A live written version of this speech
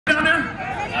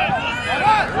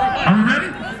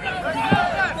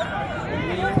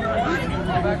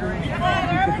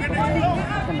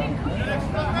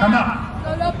Come up. Go,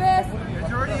 Lopez.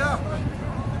 It's already up.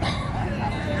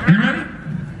 Are you ready?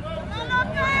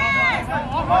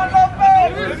 Come on,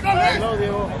 Lopez! Get low,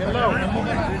 Diego. Get low.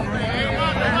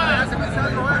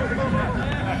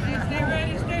 Stay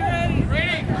ready, stay ready.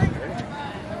 Ready.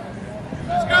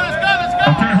 Let's go, let's go, let's go!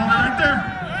 Okay, hold it right there.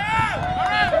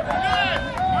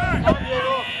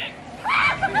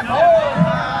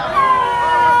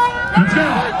 Let's go.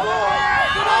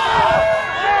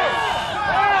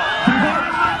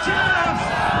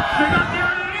 They got the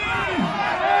lead.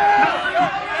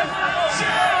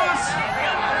 Cheers.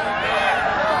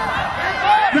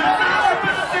 They're not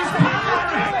about this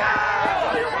party.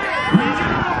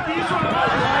 These are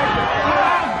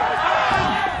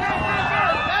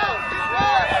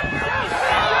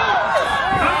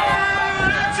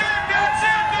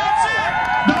That's it.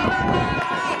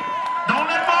 Don't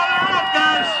let ball off,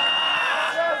 guys.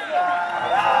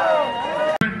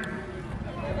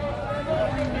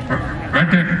 Right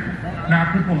there. Now,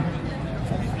 people.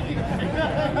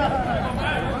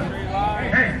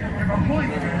 Hey, if I'm pulling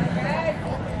you.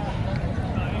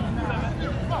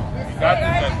 Got this.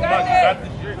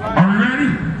 Are we ready?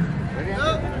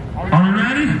 Are we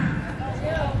ready?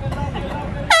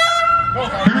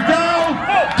 Here we go!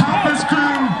 Papa's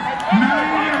crew! Not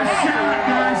even a shot,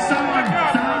 guys! Stop!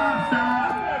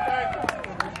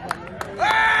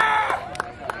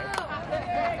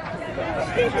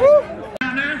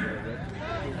 Down there?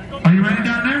 Are you ready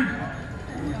down there?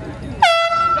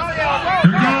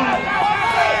 Here we go!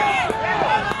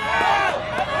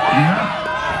 Yeah.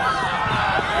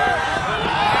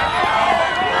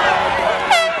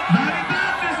 Valley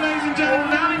Baptist, ladies and gentlemen,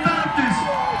 Valley Baptist.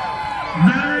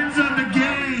 Veterans of the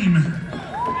game.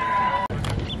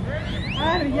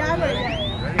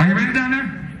 Are you ready down there?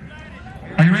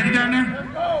 Are you ready down there?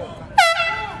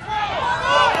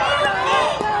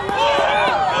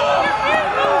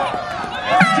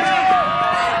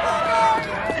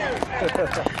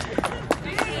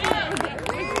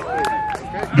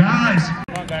 Guys,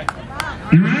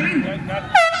 you ready?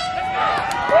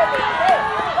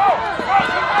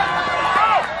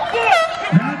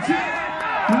 That's it.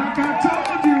 Like I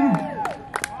told you,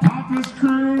 Papa's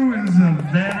crew is a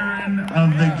veteran of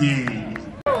the game.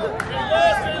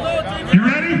 You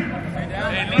ready?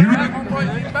 You ready?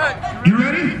 You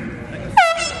ready?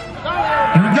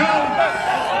 Here we go.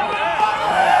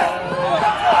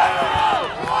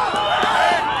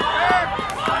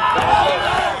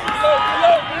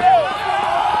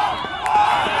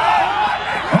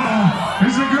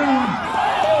 This is a good one.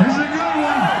 This is a good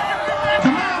one.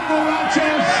 Come on,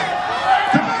 Borrachos.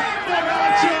 Come on,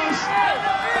 Borrachos.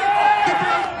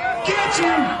 Get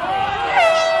you.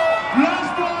 Los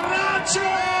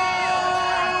Borrachos.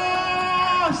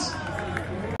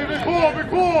 Be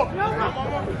cool.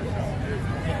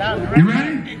 You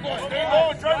ready?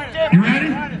 You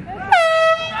ready?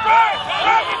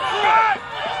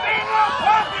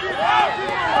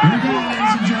 Here we go,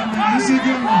 ladies and gentlemen. This is a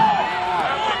good one.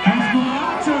 Los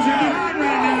Borrachos are behind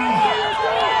right now.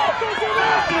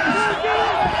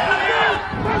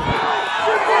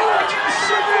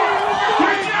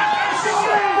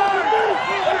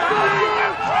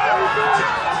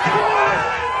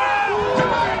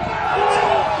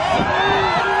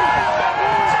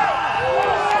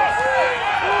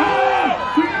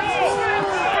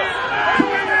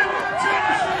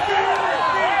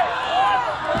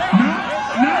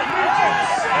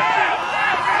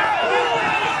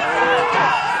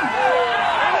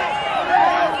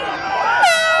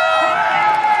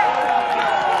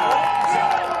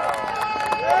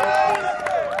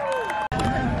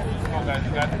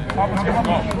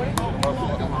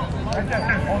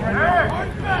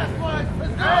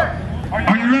 Are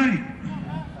you ready?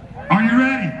 Are you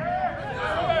ready?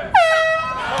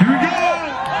 Here we go!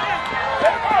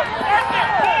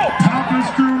 Papa's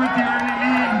crew with the early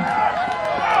lead.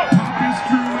 Papa's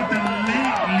crew with the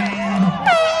late lead.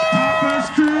 Papa's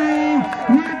crew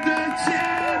with the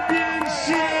championship!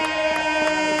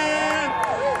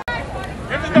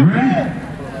 You ready?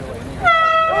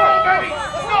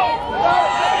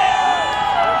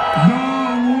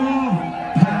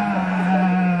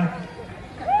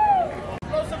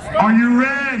 Are you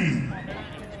ready?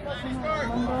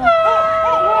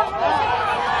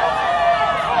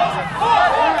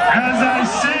 As I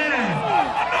said,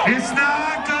 it's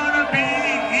not gonna be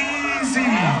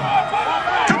easy.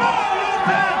 Come on,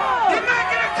 Wolfpack! You're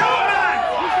making a comeback!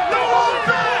 The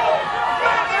Wolfpack!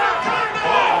 Making a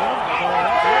comeback!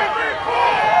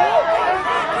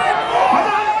 Come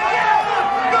on, yeah!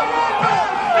 The Wolfpack!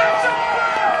 It's over!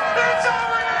 It's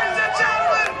over, ladies and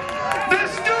gentlemen! The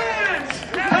students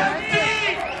have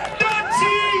beat the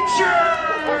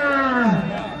teachers!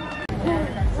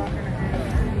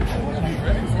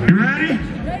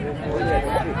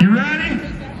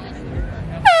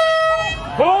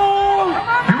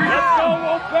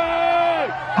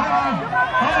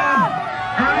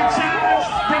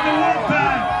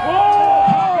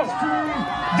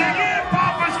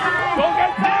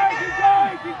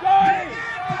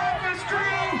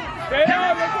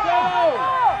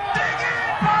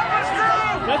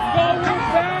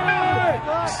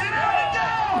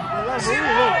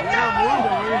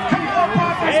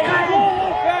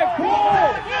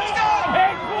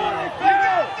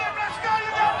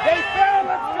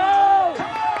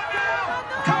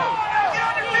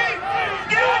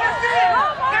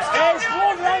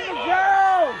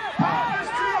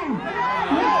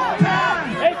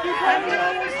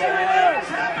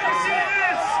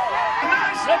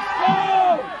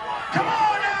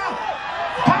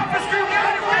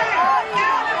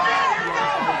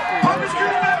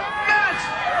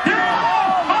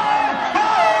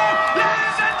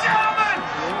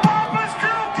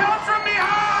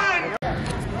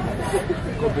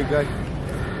 big guy.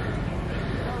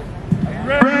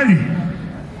 Ready.